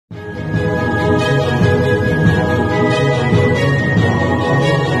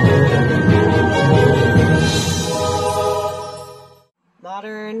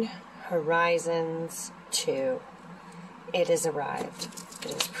Horizons 2. It has arrived.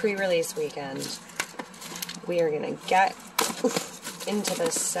 It is pre-release weekend. We are going to get into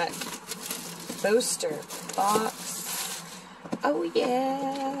this set booster box. Oh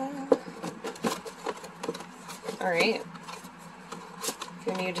yeah! Alright. If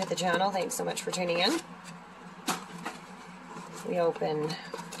you're new to the channel, thanks so much for tuning in. We open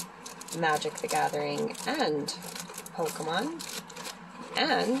Magic the Gathering and Pokemon.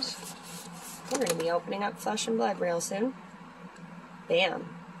 And we're going to be opening up Flesh and Blood real soon.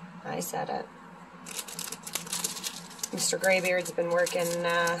 Bam. I said it. Mr. Greybeard's been working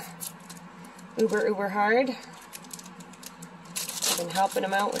uber hard. I've been helping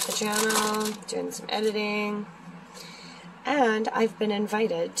him out with the channel, doing some editing. And I've been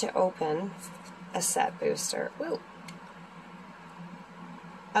invited to open a set booster. Woo!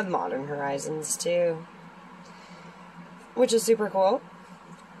 Of Modern Horizons 2. Which is super cool.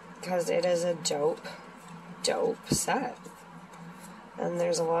 Because it is a dope set. And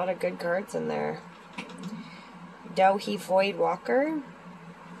there's a lot of good cards in there. Dowhee Voidwalker.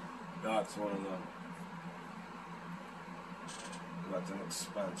 That's one of them. That's an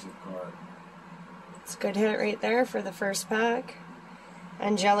expensive card. It's a good hit right there for the first pack.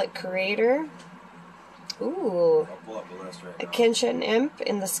 Angelic Creator. Ooh. I'll pull up the list right A now. Kinshin Imp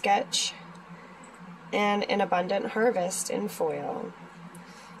in the sketch. And an Abundant Harvest in foil.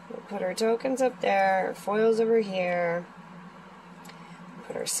 We'll put our tokens up there. Our foils over here.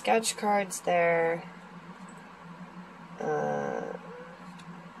 Put our sketch cards there.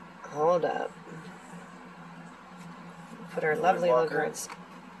 Hold up. Put our lovely little cards.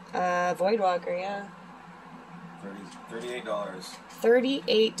 Voidwalker, yeah. $38.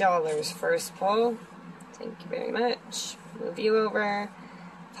 $38 first pull. Thank you very much. Move you over.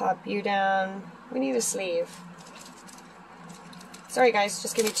 Pop you down. We need a sleeve. Sorry guys,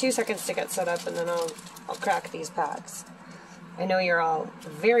 just give me 2 seconds to get set up and then I'll crack these packs. I know you're all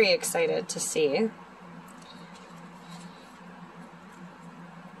very excited to see.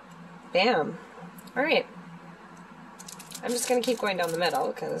 Bam. Alright. I'm just going to keep going down the middle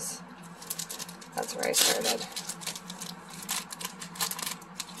because that's where I started.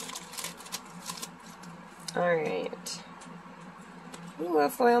 Alright. Ooh, a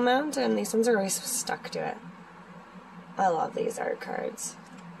foil mountain. These ones are always stuck to it. I love these art cards.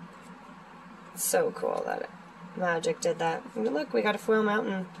 It's so cool that Magic did that. And look, we got a foil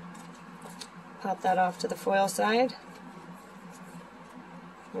mountain. Pop that off to the foil side.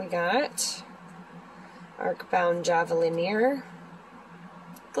 We got Arcbound Javelineer.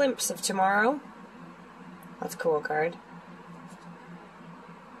 Glimpse of Tomorrow. That's a cool card.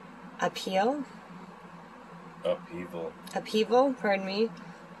 Upheaval, pardon me.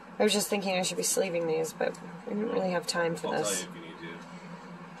 I was just thinking I should be sleeving these, but I didn't really have time for this. I'll tell you if you need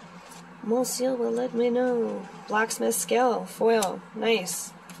to. Monsieur will let me know. Blacksmith Skill, foil,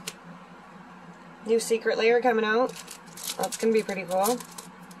 nice. New secret layer coming out. That's gonna be pretty cool.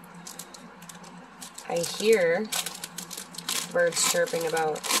 I hear birds chirping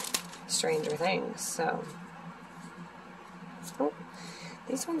about Stranger Things, so. Oh,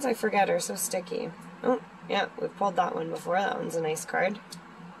 these ones I forget are so sticky. Oh, yeah, we've pulled that one before. That one's a nice card.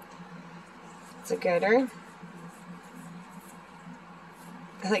 It's a gooder.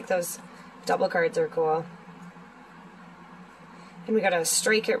 I like those double cards are cool. And we got a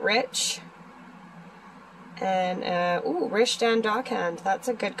Strike It Rich. And, ooh, Rishdan Dockhand. That's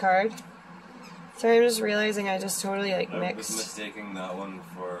a good card. Sorry, I'm just realizing I just totally, like, I was mixed. mistaking that one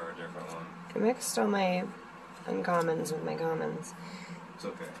for a different one. I mixed all my uncommons with my commons. It's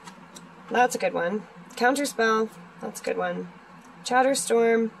okay. That's a good one. Counterspell. That's a good one.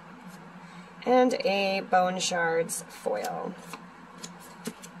 Chatterstorm. And a Bone Shards foil.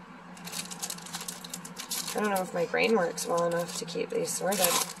 I don't know if my brain works well enough to keep these sorted.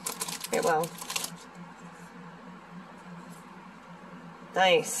 It will.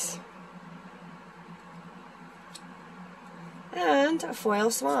 Nice. And a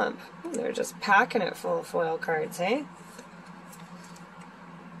foil swamp. Ooh, they're just packing it full of foil cards, eh?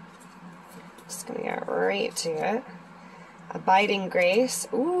 Just gonna get right to it. Abiding Grace.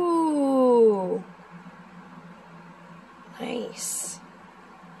 Ooh. Nice.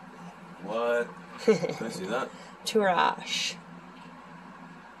 What? Can I see that? Tourash.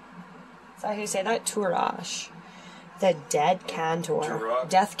 Is that how you say that? Tourash. The Dead Cantor. Turok.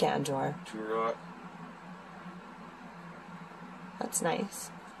 Death Cantor. Turok. That's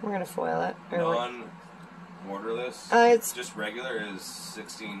nice. We're gonna foil it. Non-borderless. It's just regular is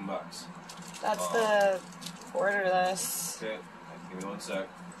 $16. That's the borderless. Okay, give me 1 sec.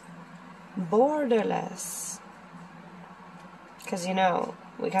 Borderless. Because you know,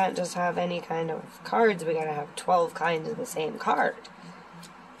 We can't just have any kind of cards. We gotta have 12 kinds of the same card.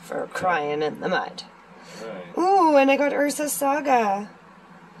 For crying in the mud. Right. Ooh, and I got Ursa's Saga.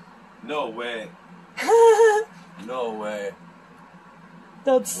 No way. No way.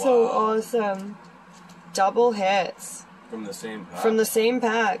 That's so Wow. awesome. Double hits. From the same pack? From the same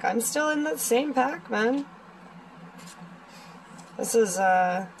pack. I'm still in that same pack, man. This is,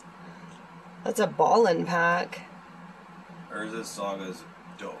 that's a ballin' pack. Urza's Saga's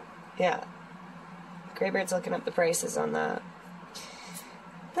dope. Yeah. Greybeard's looking up the prices on that.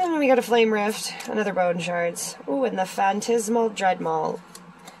 Then we got a Flame Rift, another Bone Shards. Ooh, and the Phantasmal Dreadmaul.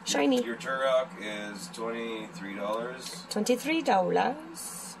 Shiny. Your Turok is $23.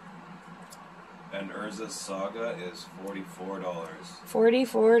 $23. And Urza's Saga is $44.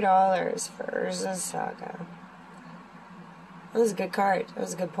 $44 for Urza's Saga. That was a good card. That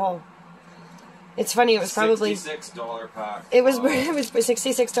was a good pull. It's funny, it was probably... $66 pack. It was a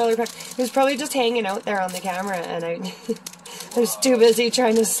 $66 pack. It was probably just hanging out there on the camera, and I was too busy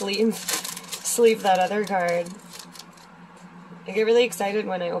trying to sleeve that other card. I get really excited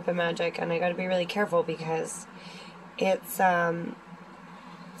when I open Magic, and I gotta be really careful because it's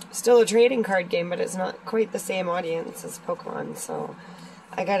still a trading card game, but it's not quite the same audience as Pokemon, so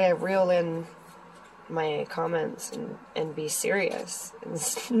I gotta reel in my comments and be serious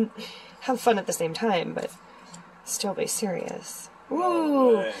and have fun at the same time, but still be serious.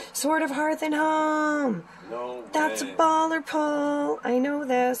 Ooh, way. Sword of Hearth and Home. No That's a way. baller pull. I know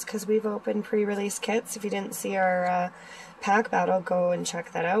this because we've opened pre-release kits. If you didn't see our pack battle, go and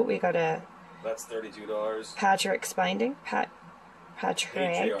check that out. We got a That's $32. Patrick's binding.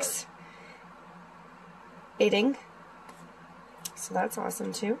 Patrick's bidding. So that's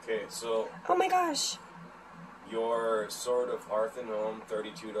awesome too. Okay, so Oh my gosh. your Sword of Hearth and Home,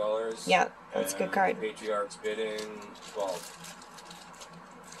 $32. Yeah, that's a good card. Patriarch's Bidding, $12.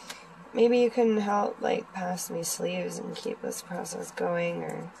 Maybe you can help, like, pass me sleeves and keep this process going,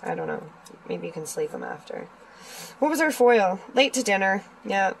 or, I don't know. Maybe you can sleeve them after. What was our foil? Late to dinner.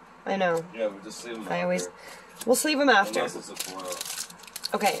 Yeah, I know. Yeah, we'll just sleeve them I after. always... We'll sleeve them after. Unless it's a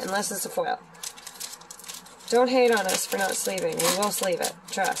foil. Okay, unless it's a foil. Don't hate on us for not sleeving. We will sleeve it.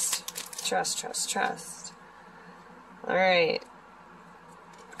 Trust. Trust, trust, trust. Alright.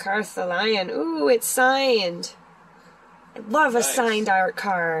 Karth the Lion. Ooh, it's signed. I love a Nice. signed art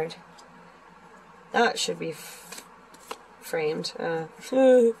card. That should be framed.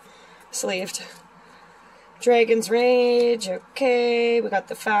 Sleeved. Dragon's Rage. Okay. We got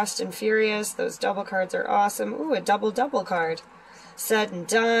the Fast and Furious. Those double cards are awesome. Ooh, a double card. Said and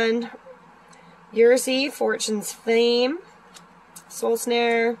done. Yurzi, Fortune's Fame. Soul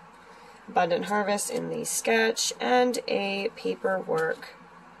Snare. Abundant Harvest in the sketch. And a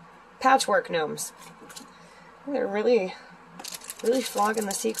Patchwork Gnomes. They're really flogging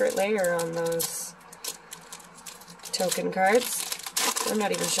the secret layer on those token cards. I'm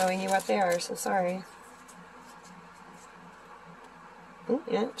not even showing you what they are, so sorry. Oh,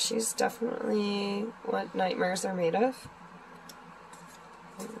 yeah, she's definitely what nightmares are made of.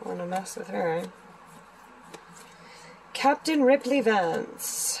 I don't want to mess with her. Captain Ripley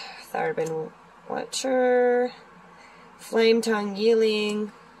Vance. Tharbin Watcher. Flame Tongue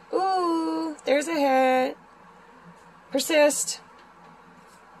Yeeling. Ooh, there's a hit. Persist.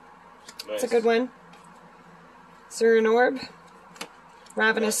 Nice. That's a good one. Surin Orb.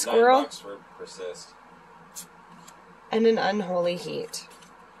 Ravenous $9 Squirrel. for Persist. And an Unholy Heat.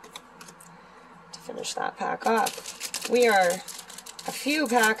 To finish that pack off. We are a few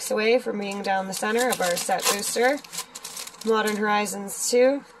packs away from being down the center of our set booster. Modern Horizons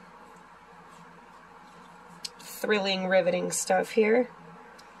 2. Thrilling, riveting stuff here.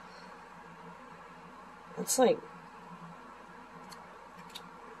 It's like...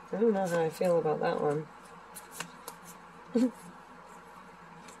 I don't know how I feel about that one.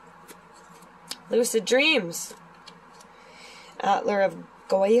 Lucid Dreams. Atler of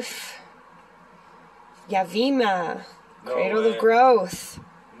Goyf. Yavima. No Cradle way. of Growth.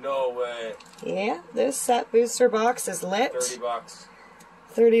 No way. Yeah, this set booster box is lit. $30.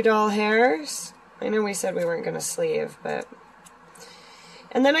 $30 hairs. I know we said we weren't going to sleeve, but...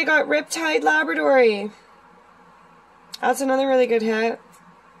 And then I got Riptide Labradory. That's another really good hit.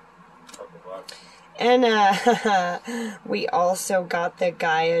 $2. And we also got the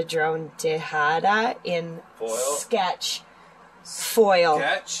Gaia Drone Dihada in Foil? sketch foil.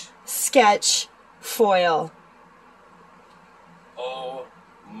 Catch? Sketch foil. Oh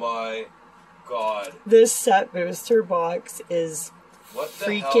my god. This set booster box is What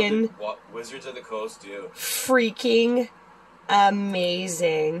the hell freaking did Wizards of the Coast do? freaking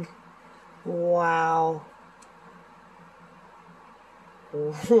amazing. Wow.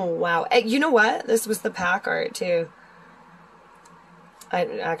 Wow. You know what? This was the pack art, too.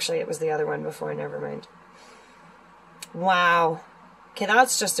 Actually, it was the other one before. Never mind. Wow. Okay,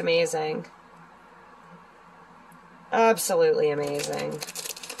 that's just amazing. Absolutely amazing.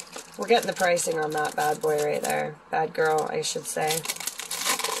 We're getting the pricing on that bad boy right there. Bad girl, I should say.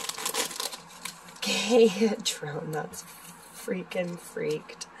 Okay, drone, that's freaking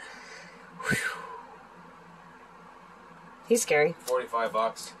freaked. Whew. He's scary.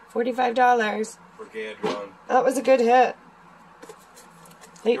 $45. $45. For Gaia drone. That was a good hit.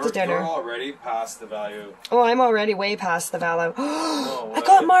 Late to dinner. You're already past the value. Oh, I'm already way past the value. No, I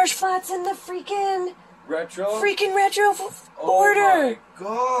got marsh flats in the freaking retro border. Oh my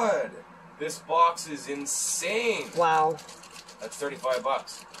god. This box is insane. Wow. That's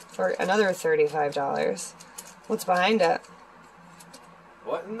 $35. For another $35. What's behind it?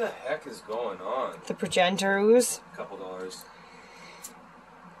 What in the heck is going on? The Progenitor ooze. Couple dollars.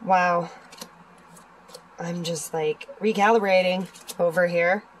 Wow. I'm just like recalibrating over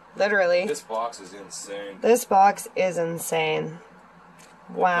here. Literally. This box is insane. This box is insane.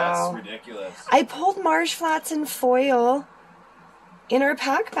 Wow. That's ridiculous. I pulled marsh flats in foil in our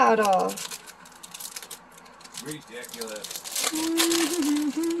pack battle. Ridiculous.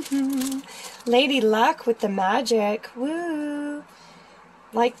 Lady Luck with the magic. Woo.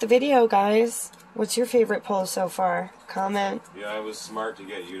 Like the video, guys. What's your favorite pull so far? Comment. Yeah, I was smart to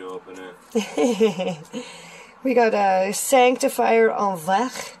get you to open it. We got a Sanctifier en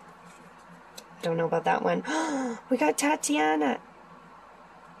Vech. I don't know about that one. We got Tatiana.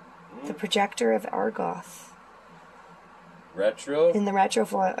 The Projector of Argoth. Retro? In the retro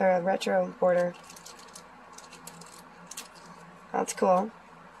border. That's cool.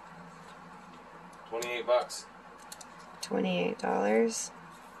 $28. $28.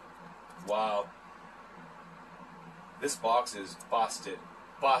 Wow. This box is busted.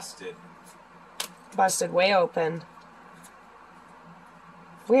 Busted. Busted way open.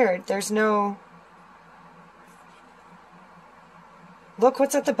 Weird. There's no... Look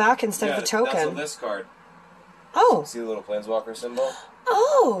what's at the back instead of the token. That's a list card. Oh. See the little Planeswalker symbol?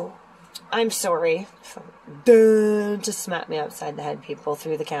 Oh. I'm sorry. Duh, just smack me upside the head, people,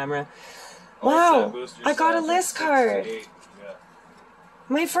 through the camera. Wow. I got a list card. Yeah.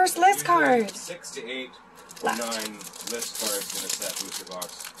 My first list card. 6 to 8 to 9 list cards in a set booster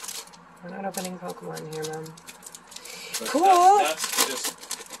box. We're not opening Pokemon here, Mom. But Cool. That's just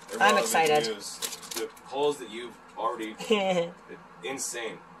I'm excited. News. The pulls that you've already...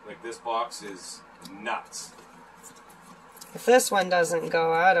 insane. Like, this box is nuts. If this one doesn't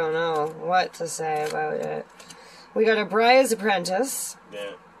go, I don't know what to say about it. We got a Briar's Apprentice.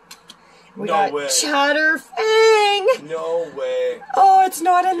 Yeah. We No got way. Chatterfang. No way. Oh, it's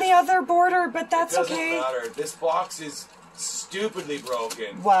not in the other border, but that's okay. It doesn't matter. This box is stupidly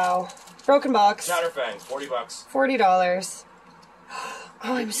broken. Wow. Broken box. Chatterfang, $40. $40. Oh,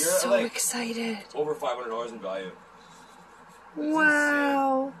 I'm You're so like excited. over $500 in value.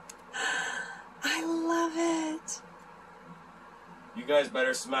 Wow. I love it. You guys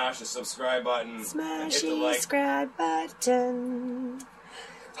better smash the subscribe button. Smash and hit the the like. subscribe button.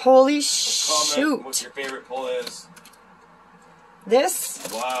 Holy Comment shoot. what your favorite pull is. This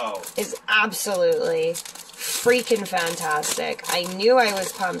Wow. is absolutely freaking fantastic. I knew I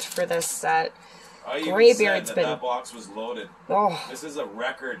was pumped for this set. I even Graybeard's said been... that box was loaded. Oh, This is a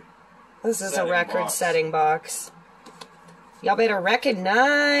record. this is a setting record-setting box. Y'all better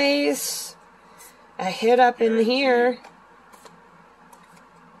recognize a hit up in here.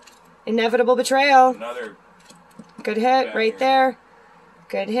 Inevitable Betrayal. Another Good hit back right here. there.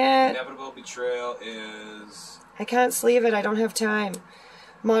 Good hit. Inevitable Betrayal is I can't sleeve it. I don't have time.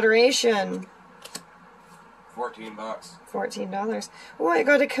 Moderation. $14. $14. Oh, I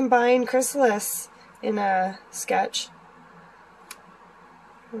got a combined Chrysalis in a sketch.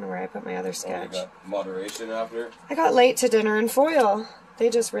 I don't know where I put my other Oh, you sketch. got moderation after. I got late to dinner in foil. They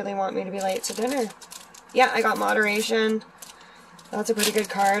just really want me to be late to dinner. Yeah, I got moderation. That's a pretty good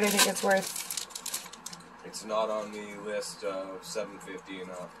card. I think it's worth... It's not on the list of $750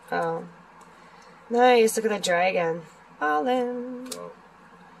 and up. Oh. Nice. Look at that dragon. Ballin'. So,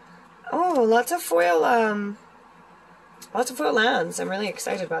 Oh, lots of foil lands. I'm really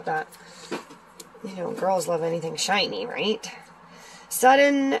excited about that. You know, girls love anything shiny, right?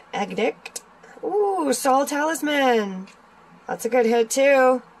 Sudden Edict. Ooh, Soul Talisman. That's a good hit,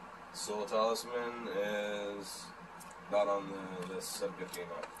 too. Soul Talisman is not on the list, $750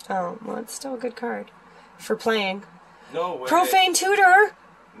 and up. Oh, well, it's still a good card. For playing. No way. Profane Tutor.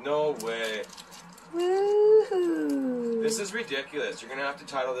 No way. Woohoo. This is ridiculous. You're going to have to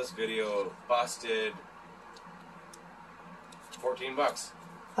title this video Busted $14.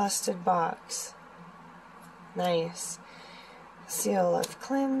 Busted box. Nice. Seal of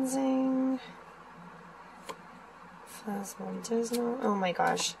cleansing. Plasmodismal. Oh my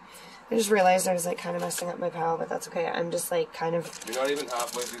gosh. I just realized I was like kind of messing up my pile, but that's okay. I'm just like kind of... You're not even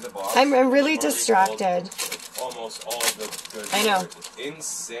halfway through the box. I'm really distracted. Almost all of the good I know. It's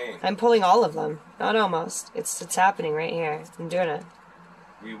insane. I'm pulling all of them. Not almost. It's happening right here. I'm doing it.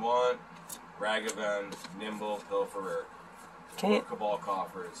 We want Ragavan, Nimble, Pilferer. Okay. Cabal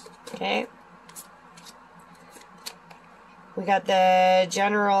Coffers. Okay. We got the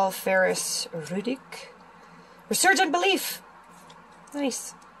General Ferris Rudik. Resurgent Belief.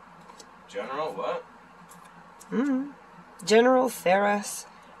 Nice. General what? General Ferris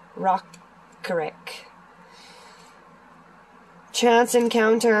Rockerick. Chance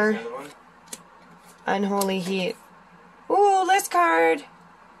Encounter. Unholy Heat. Ooh, list card.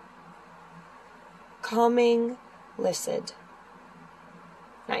 Calming Lycid.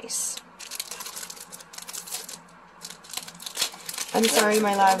 Nice. I'm sorry,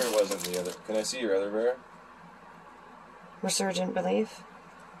 my love. Wasn't the other. Can I see your other rare? Resurgent Belief.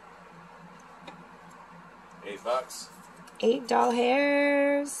 $8. $8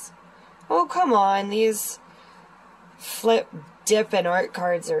 hairs. Oh, come on. These flip, dip, and art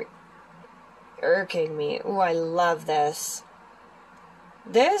cards are irking me. Oh, I love this.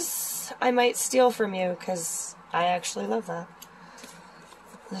 This I might steal from you because I actually love that.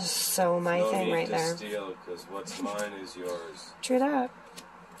 This is so my thing right there. No need to steal because what's mine is yours. True that.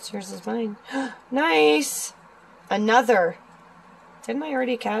 It's yours is mine. Nice! Another. Didn't I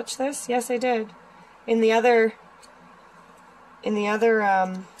already catch this? Yes, I did. In the other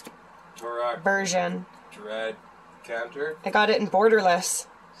Torak version. Dread Canter. I got it in borderless.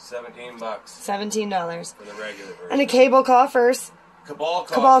 $17. $17. For the regular version. And a cable coffers. Cabal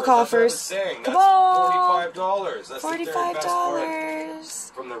Coffers. Cabal That's what I Coffers. was saying. Cabal. That's $45. That's $45. the third best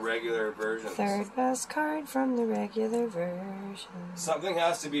card from the regular version. Third best card from the regular version. Something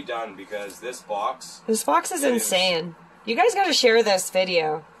has to be done because this box... This box is insane. You guys gotta share this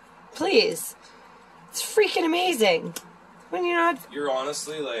video. Please. It's freaking amazing. When you're not... You're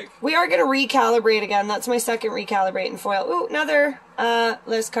honestly like... We are gonna recalibrate again. That's my second recalibrate in foil. Ooh, another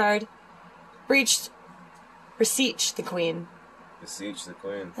list card. Beseech the Queen. Beseech the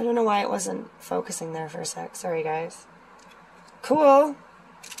Queen. I don't know why it wasn't focusing there for a sec. Sorry, guys. Cool.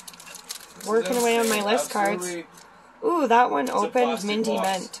 Working away on my list cards. Ooh, that one opened minty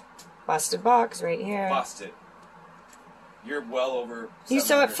mint. Busted box right here. Busted. You're well over... You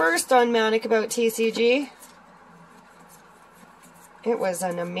saw it first on Manic About TCG. It was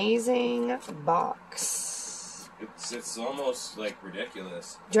an amazing box. It's almost like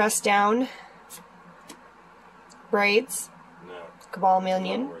ridiculous. Dress Down. Braids. No. Cabal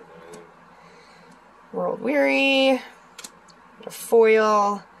Minion. World Weary. A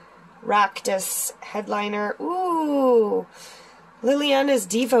foil. Raktus Headliner. Ooh. Liliana's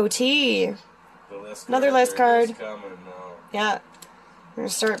Devotee. Another list card. Yeah. We're going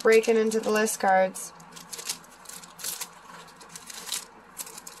to start breaking into the list cards.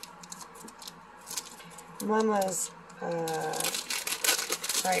 Mama's,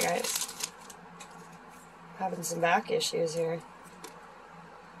 sorry guys. Having some back issues here.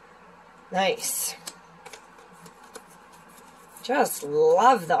 Nice. Just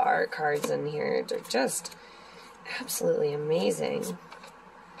love the art cards in here. They're just absolutely amazing.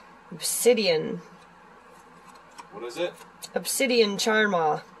 Obsidian. What is it? Obsidian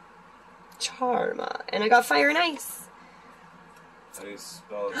Charma. And I got Fire and Ice. How do you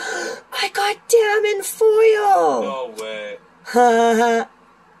spell it? I got Damn in foil. No way.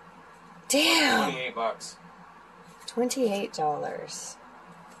 Damn. $28. $28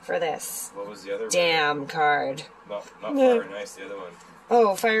 for this. What was the other damn card? Not Fire and Ice, the other one.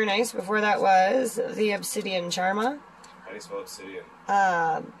 Oh, Fire and Ice. Before that was the Obsidian Charma. How do you spell obsidian?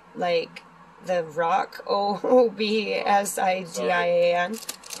 Like the rock. OBSIDIAN.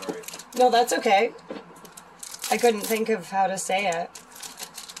 Sorry. No, that's okay. I couldn't think of how to say it.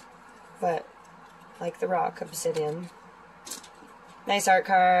 But, like the rock, obsidian. Nice art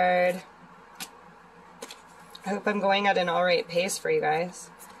card. I hope I'm going at an alright pace for you guys.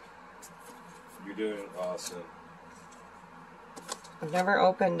 You're doing awesome. I've never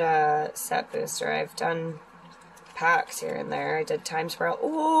opened a set booster. I've done packs here and there. I did Time Spiral.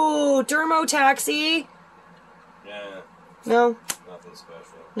 Ooh, Dermo Taxi! Yeah. No? Nothing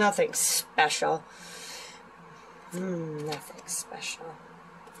special. Nothing special. Nothing special.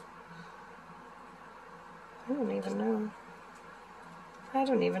 I don't even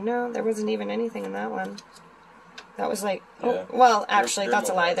know. There wasn't even anything in that one. That was like... Yeah. Oh, well, actually, that's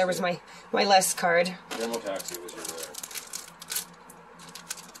a lie. There was my list card. Dermo Taxi was your rare.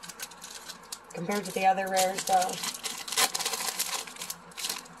 compared to the other rares, though.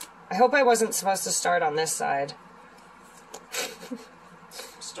 I hope I wasn't supposed to start on this side.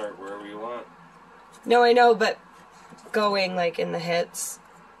 Start wherever you want. No, I know, but going, like, in the hits,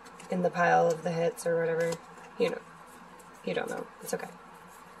 in the pile of the hits or whatever, you know. You don't know. It's okay.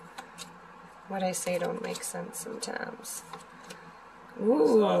 What I say don't make sense sometimes.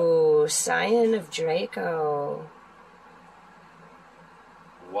 Ooh, Scion of Draco.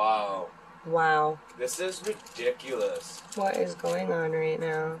 Wow. Wow. This is ridiculous. What is going on right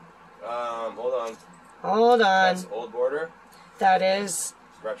now? Hold on. Hold on. That's old border. That is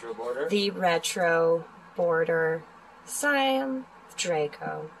Retro border. the retro border Scion of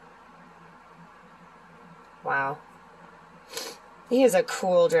Draco. Wow. He is a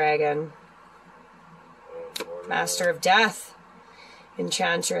cool dragon. Master of Death.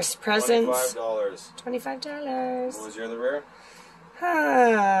 Enchantress Presence. $25. $25. What was your other rare?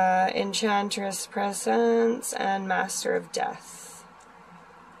 Enchantress Presence and Master of Death.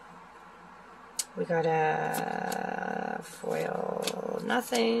 We got a foil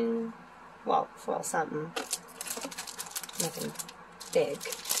nothing. Well, foil something. Nothing big.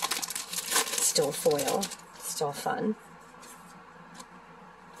 Still foil. Still fun.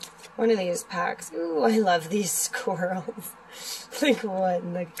 One of these packs. Ooh, I love these squirrels. Like, what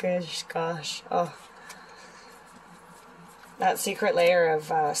in the gosh. Oh. That secret layer of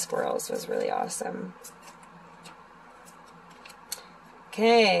squirrels was really awesome.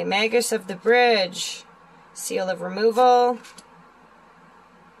 Okay, Magus of the Bridge. Seal of Removal.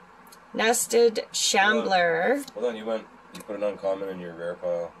 Nested Shambler. Hold on, you put an uncommon in your rare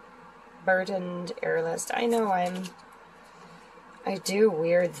pile. Burdened Airlist. I know I do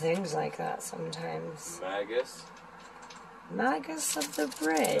weird things like that sometimes. Magus. Magus of the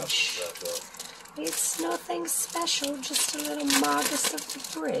Bridge. Yep, that's it. It's nothing special, just a little Magus of the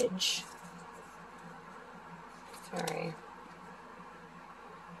Bridge. Sorry.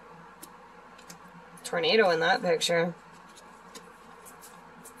 Tornado in that picture.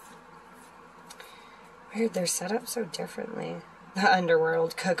 Weird, they're set up so differently. The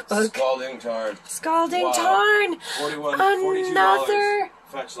Underworld Cookbook. Scalding Tarn. Scalding Wow. Tarn! $42. Another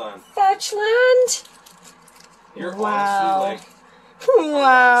Fetch land. Fetch land! You're Wow. honestly like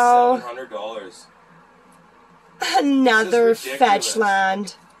Wow. $700. Another This is ridiculous. Fetch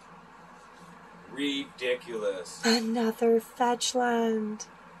land. Ridiculous. Another Fetch land.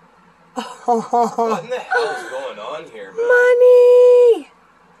 What Oh, in the hell is going on here, man? money!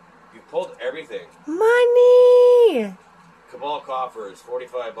 You pulled everything. Money! Cabal Coffers,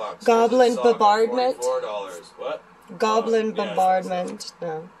 $45. Goblin Saga, Bombardment? $44. What? Goblin Yeah. Bombardment.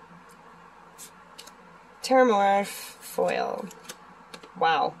 No. Terramorph foil.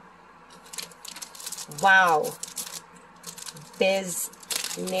 Wow. Wow.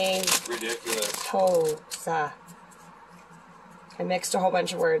 Business. Ridiculous. Tosa. I mixed a whole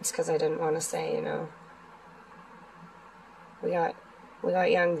bunch of words because I didn't want to say, you know. We got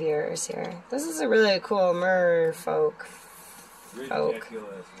young viewers here. This is a really cool merfolk.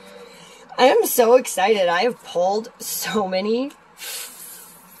 Ridiculous, man. I am so excited. I have pulled so many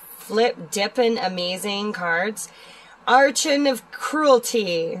flip, dippin', amazing cards. Archon of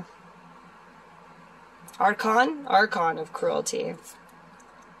Cruelty. Archon of Cruelty.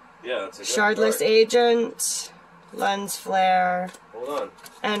 Yeah, that's a good Shardless card. Agent. Lens Flare. Hold on.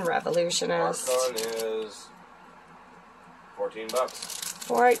 And Revolutionist. Archon is $14.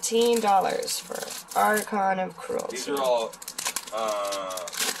 $14 for Archon of Cruelty. These are all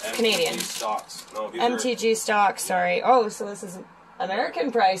Canadian. MTG stocks. No, these MTG stock, sorry. Oh, so this is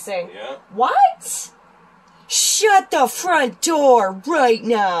American pricing. are... Yeah. What? Shut the front door right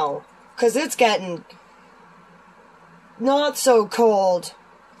now. Because it's getting not so cold.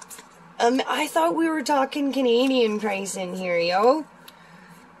 I thought we were talking Canadian pricing here, yo.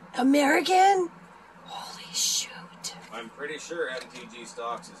 American? Holy shoot. I'm pretty sure MTG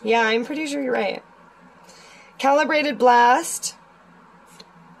stocks is... Yeah, I'm pretty sure you're right. Calibrated Blast.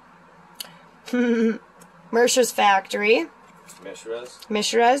 Mercer's Factory.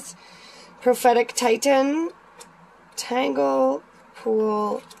 Mishra's. Prophetic Titan. Tangle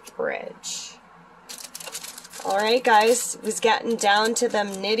Pool Bridge. Alright, guys. It was getting down to them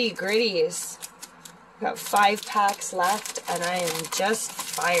nitty-gritties. Got 5 packs left, and I am just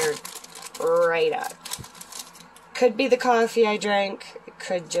fired right up. Could be the coffee I drank. It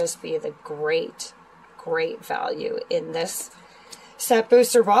could just be the great value in this set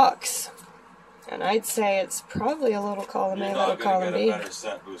booster box. And I'd say it's probably a little column A, little column B. You're not going to get a better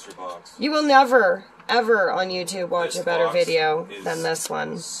set booster box. You will never, ever on YouTube watch This a better box video is than this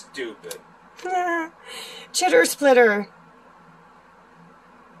one. Stupid. Chitter Splitter.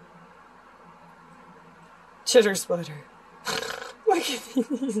 Chitter splitter. Look at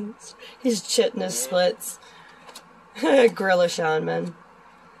he's chitting his splits. Gorilla Shaman.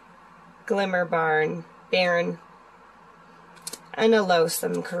 Glimmer Baron. And a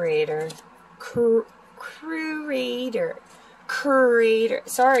loathsome creator. Creator.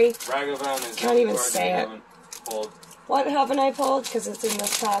 Sorry. Ragavan is can't even say it. Pulled. What haven't I pulled? Because it's in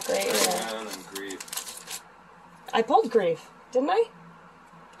this pack right here. Ragavan and Grief. I pulled Grief, didn't I? I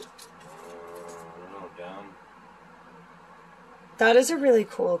don't know, down. That is a really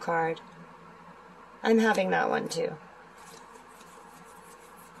cool card. I'm having that one too.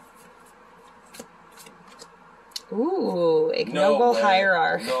 Ooh, Ignoble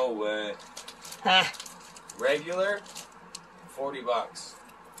Hierarch. No way. Ha. Regular, $40.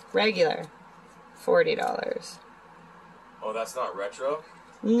 Regular, $40. Oh, that's not retro?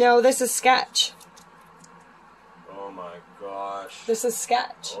 No, this is sketch. Oh my gosh. This is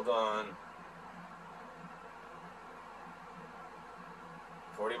sketch. Hold on.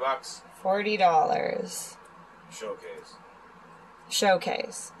 $40? $40. Showcase.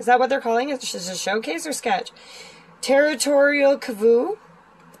 Showcase. Is that what they're calling it? Is it showcase or sketch? Territorial Kavoo.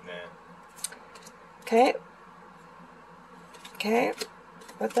 Nah. Okay. Okay.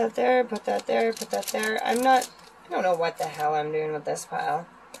 Put that there, put that there, put that there. I don't know what the hell I'm doing with this pile.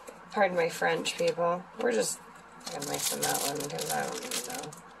 Pardon my French, people. We're just mixing that one because I don't even know.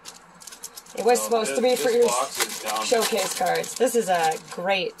 It was supposed to be for your showcase cards. This is a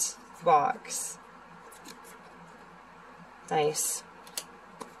great box. Nice.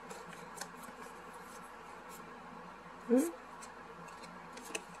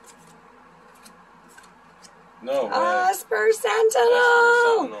 No way. Asper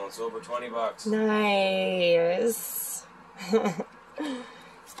Sentinel! It's over $20. Nice.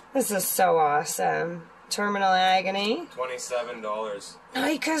 This is so awesome. Terminal Agony. $27.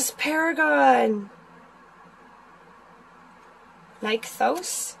 Nika's Paragon.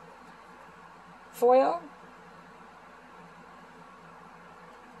 Nykthos. Foil.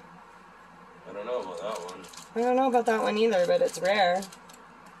 I don't know about that one. I don't know about that one either, but it's rare.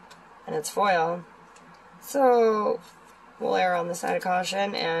 And it's foil. So, we'll err on the side of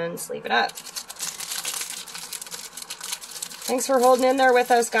caution and sleeve it up. Thanks for holding in there with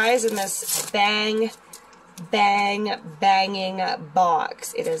us, guys, in this banging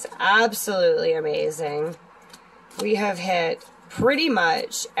box. It is absolutely amazing. We have hit pretty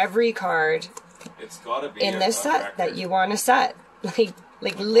much every card it's gotta be in this set record. that you want to set. Like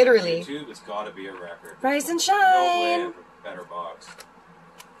literally. YouTube, it's gotta be a record. Rise and shine. No way, better box.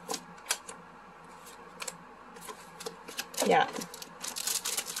 Yeah.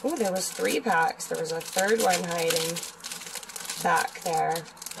 Oh, there was 3 packs. There was a third one hiding back there.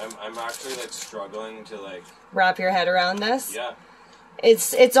 I'm actually like struggling to like wrap your head around this. Yeah.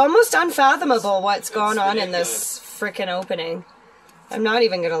 It's almost unfathomable what's going on ridiculous. in this frickin' opening. I'm not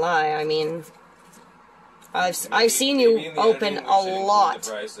even gonna lie. I mean, I've seen you open a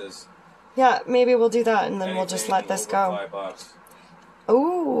lot. Yeah, maybe we'll do that and then we'll just let this go.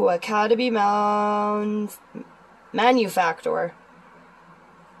 Ooh, Academy Manufactor.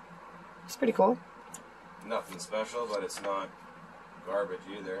 It's pretty cool. Nothing special, but it's not garbage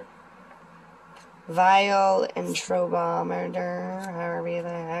either. Vile Introbometer, however the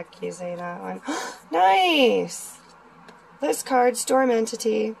heck you say that one. Nice! This card, Storm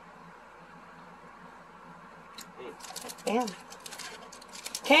Entity. Bam.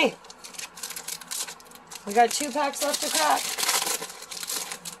 Okay. We got 2 packs left to crack.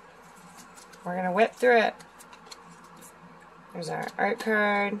 We're gonna whip through it. There's our art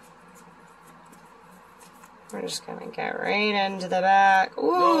card. We're just gonna get right into the back.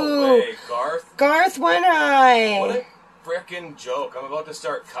 Ooh! No way, Garth. Garth One Eye! What a frickin' joke. I'm about to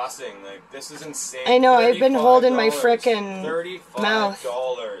start cussing. Like, this is insane. I know, I've been holding my frickin' mouth.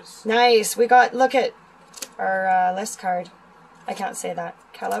 $35. Nice. We got, look at our list card. I can't say that.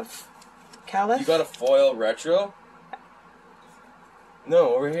 Caliph? You got a foil retro?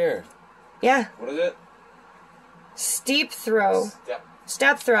 No, over here. Yeah. What is it? Steep Throw.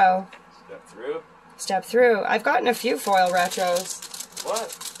 Step Throw. Step through? Step Through. I've gotten a few foil retros.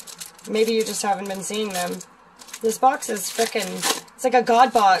 What? Maybe you just haven't been seeing them. This box is frickin'... It's like a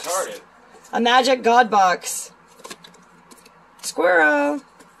god box. Uncharted. A magic god box. Squirrel.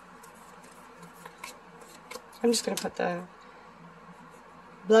 I'm just gonna put the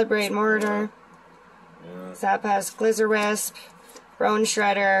Bloodbraid Mortar. Yeah. Zappas Glizerwisp. Bone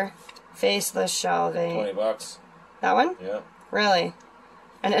Shredder. Faceless Shelving. $20. That one? Yeah. Really?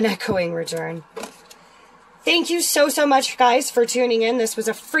 And an Echoing Return. Thank you so much, guys, for tuning in. This was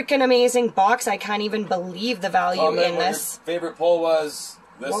a freaking amazing box. I can't even believe the value in this. Your favorite pull was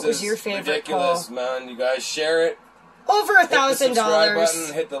This What was is your favorite ridiculous, pull? man. You guys share it. Over Hit the subscribe $1,000.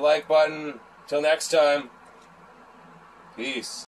 button. Hit the like button. Till next time. Peace.